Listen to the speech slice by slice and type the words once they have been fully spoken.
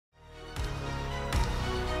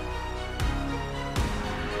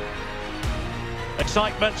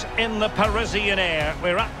excitement in the Parisian air.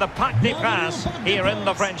 We're at the Parc des Princes here in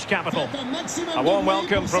the French capital. A warm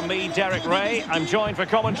welcome from me, Derek Ray. I'm joined for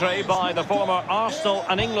commentary by the former Arsenal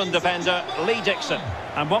and England defender, Lee Dixon.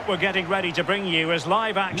 And what we're getting ready to bring you is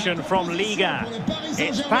live action from Ligue.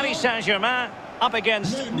 It's Paris Saint-Germain up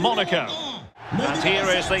against Monaco. And here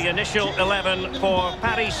is the initial 11 for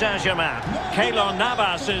Paris Saint-Germain. Keylor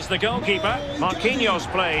Navas is the goalkeeper. Marquinhos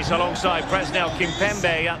plays alongside Presnel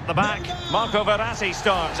Kimpembe at the back. Marco Verratti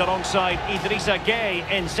starts alongside Idrissa Gueye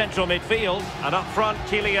in central midfield. And up front,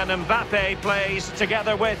 Kylian Mbappe plays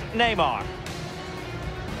together with Neymar.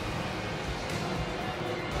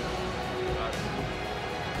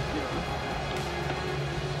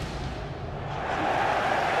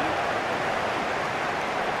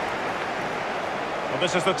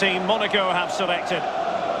 This is the team Monaco have selected.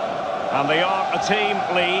 And they are a team,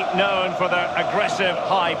 Lee, known for their aggressive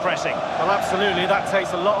high pressing. Well, absolutely. That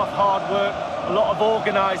takes a lot of hard work, a lot of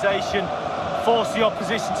organisation, force the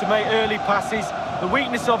opposition to make early passes. The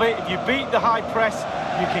weakness of it, if you beat the high press,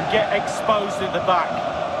 you can get exposed at the back.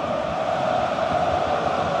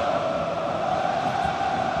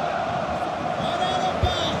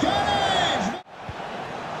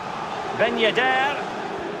 Ben Yedder.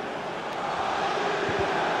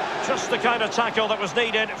 Just the kind of tackle that was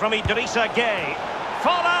needed from Idrissa Gueye.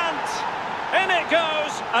 Folland! In it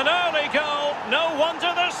goes! An early goal. No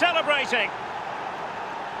wonder they're celebrating.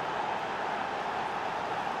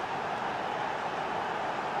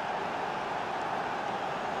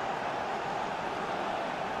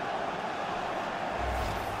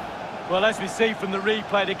 Well, as we see from the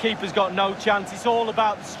replay, the keeper's got no chance. It's all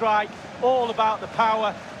about the strike, all about the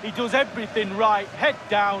power. He does everything right. Head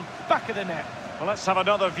down, back of the net. Well, let's have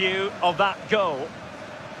another view of that goal.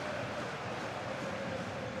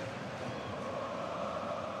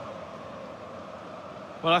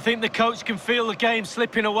 Well, I think the coach can feel the game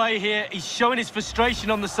slipping away here. He's showing his frustration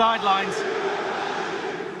on the sidelines.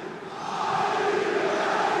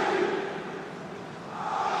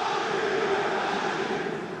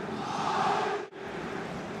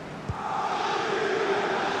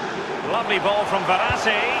 Lovely ball from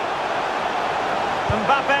Verratti.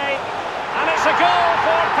 Mbappe. And it's a goal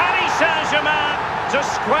for Paris Saint-Germain to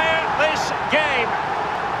square this game.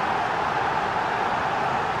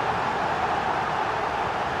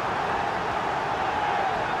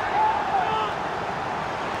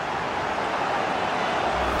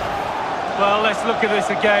 Well, let's look at this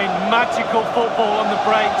again. Magical football on the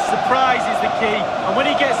break. Surprise is the key. And when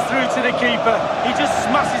he gets through to the keeper, he just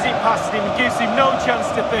smashes it past him and gives him no chance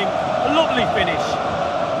to think. A lovely finish.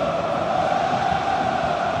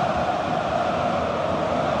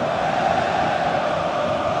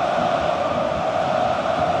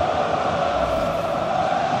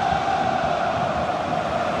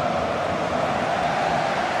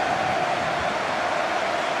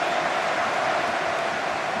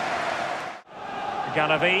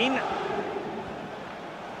 Galavine.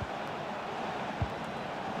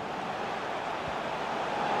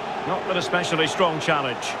 Not an especially strong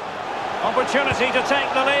challenge. Opportunity to take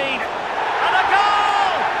the lead. And a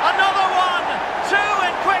goal! Another one! Two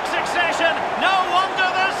in quick succession. No wonder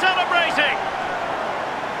they're celebrating.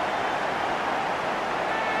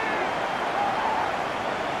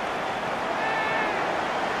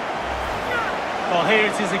 Well, here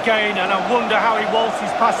it is again, and I wonder how he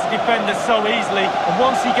waltzes past the defender so easily. And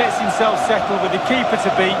once he gets himself settled with the keeper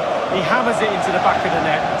to beat, he hammers it into the back of the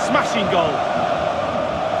net. Smashing goal.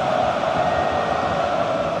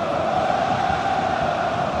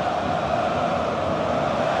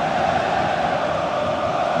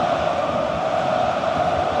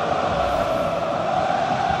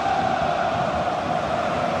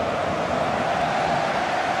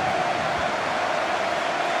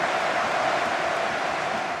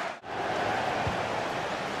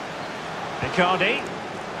 Icardi.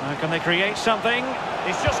 Can they create something?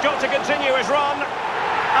 He's just got to continue his run.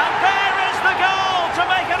 And there is the goal to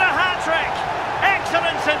make it a hat-trick.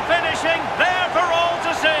 Excellence in finishing, there for all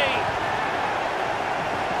to see.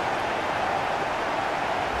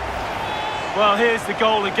 Well, here's the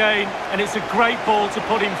goal again, and it's a great ball to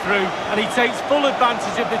put him through, and he takes full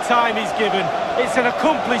advantage of the time he's given. It's an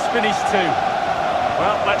accomplished finish too.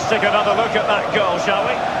 Well, let's take another look at that goal, shall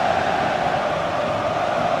we?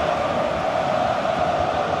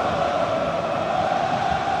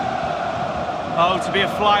 Oh, to be a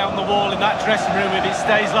fly on the wall in that dressing room if it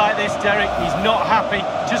stays like this, Derek. He's not happy.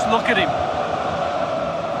 Just look at him.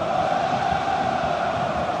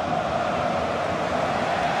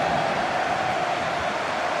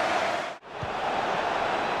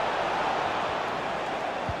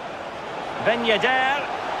 Ben Yedder.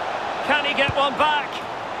 Can he get one back?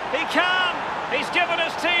 He can! He's given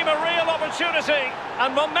his team a real opportunity,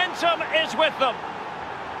 and momentum is with them.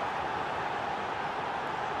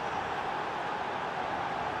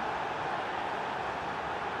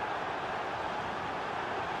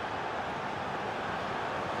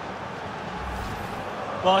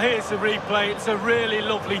 Well, here's the replay. It's a really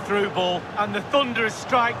lovely through ball, and the thunderous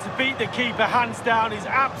strike to beat the keeper hands down is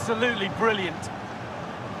absolutely brilliant.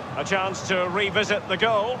 A chance to revisit the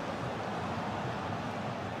goal.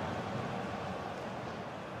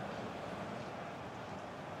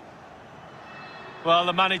 Well,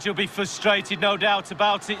 the manager will be frustrated, no doubt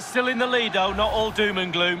about it. Still in the lead, though, not all doom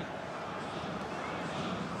and gloom.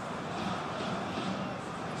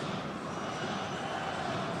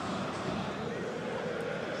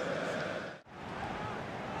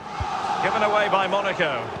 Given away by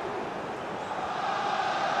Monaco.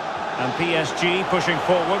 And PSG pushing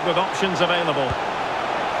forward with options available.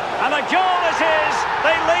 And a goal it is!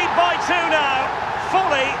 They lead by 2 now.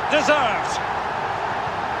 Fully deserved.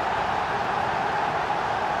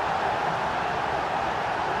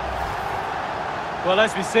 Well,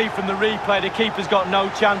 as we see from the replay, the keeper's got no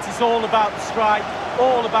chance. It's all about the strike,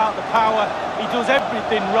 all about the power. He does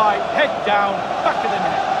everything right. Head down, back of the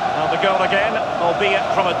net. Now the goal again, albeit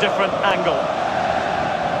from a different angle.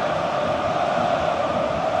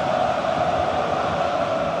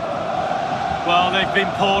 Well, they've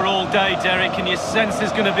been poor all day, Derek, and you sense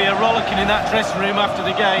there's going to be a rollicking in that dressing room after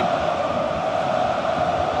the game.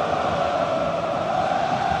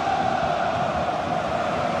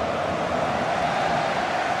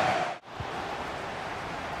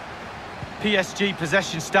 PSG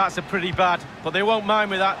possession stats are pretty bad, but they won't mind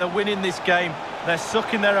with that. They're winning this game. They're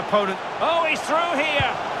sucking their opponent. Oh, he's through here.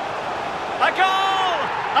 A goal!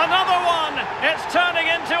 Another one! It's turning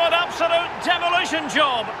into an absolute demolition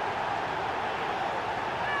job.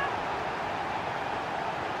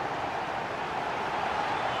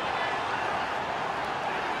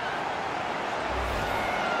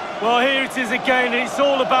 Well, here it is again, and it's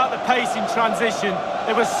all about the pace in transition.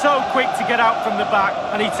 They were so quick to get out from the back,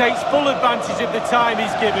 and he takes full advantage of the time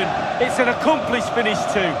he's given. It's an accomplished finish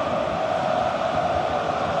too.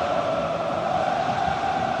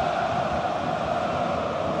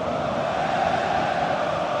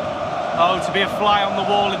 Oh, to be a fly on the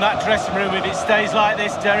wall in that dressing room if it stays like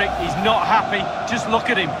this, Derek. He's not happy. Just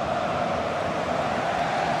look at him.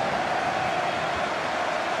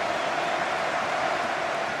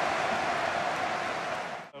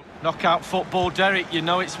 Knockout football, Derek, you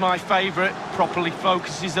know it's my favourite. Properly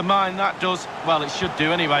focuses the mind, that does. Well, it should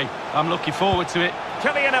do anyway. I'm looking forward to it.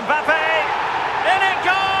 Kylian Mbappe! In it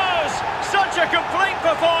goes! Such a complete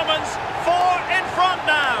performance. 4 in front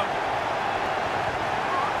now.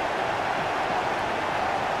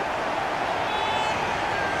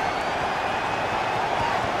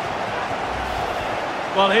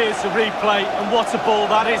 Well, here's the replay, and what a ball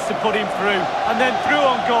that is to put him through. And then through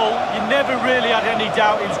on goal, you never really had any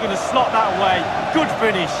doubt he was going to slot that way. Good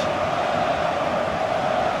finish.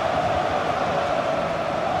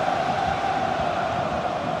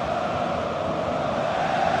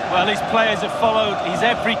 Well, his players have followed his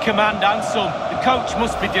every command and some. The coach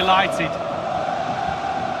must be delighted.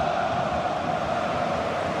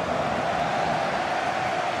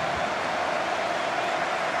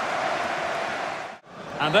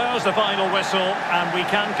 And there's the final whistle, and we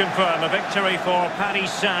can confirm a victory for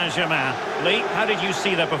Paris Saint-Germain. Lee, how did you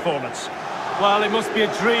see their performance? Well, it must be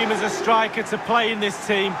a dream as a striker to play in this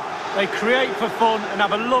team. They create for fun and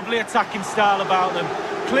have a lovely attacking style about them.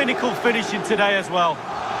 Clinical finishing today as well.